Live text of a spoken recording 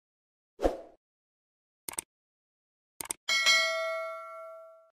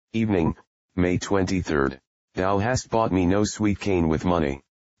Evening, May 23. Thou hast bought me no sweet cane with money.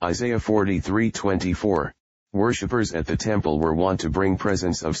 Isaiah 43:24. Worshippers at the temple were wont to bring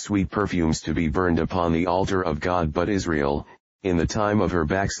presents of sweet perfumes to be burned upon the altar of God, but Israel, in the time of her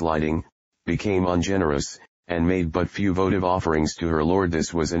backsliding, became ungenerous, and made but few votive offerings to her Lord.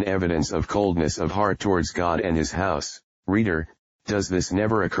 This was an evidence of coldness of heart towards God and his house. Reader, does this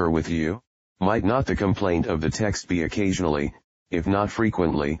never occur with you? Might not the complaint of the text be occasionally, if not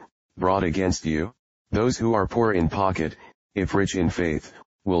frequently, brought against you? Those who are poor in pocket, if rich in faith,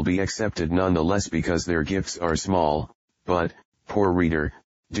 will be accepted none the less because their gifts are small. But, poor reader,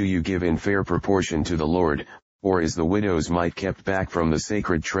 do you give in fair proportion to the Lord, or is the widow's mite kept back from the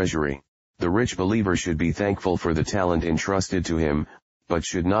sacred treasury? The rich believer should be thankful for the talent entrusted to him, but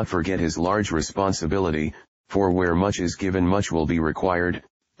should not forget his large responsibility, for where much is given much will be required.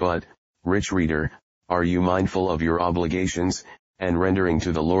 But, rich reader, are you mindful of your obligations, and rendering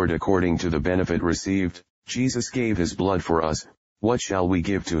to the Lord according to the benefit received? Jesus gave his blood for us. What shall we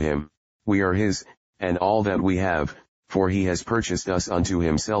give to him? We are his, and all that we have, for he has purchased us unto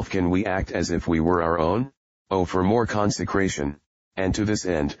himself. Can we act as if we were our own? Oh, for more consecration! And to this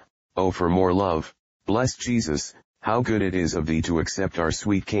end, oh, for more love! Blessed Jesus, how good it is of thee to accept our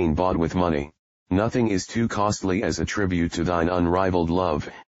sweet cane bought with money. Nothing is too costly as a tribute to thine unrivaled love,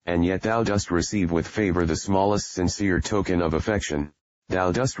 and yet thou dost receive with favor the smallest sincere token of affection.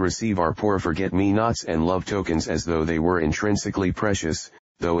 Thou dost receive our poor forget-me-nots and love tokens as though they were intrinsically precious,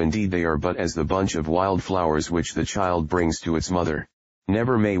 though indeed they are but as the bunch of wild flowers which the child brings to its mother.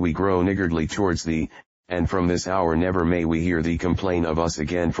 Never may we grow niggardly towards thee, and from this hour never may we hear thee complain of us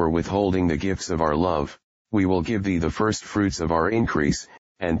again for withholding the gifts of our love. We will give thee the first fruits of our increase,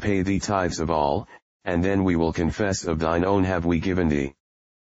 and pay thee tithes of all, and then we will confess of thine own have we given thee.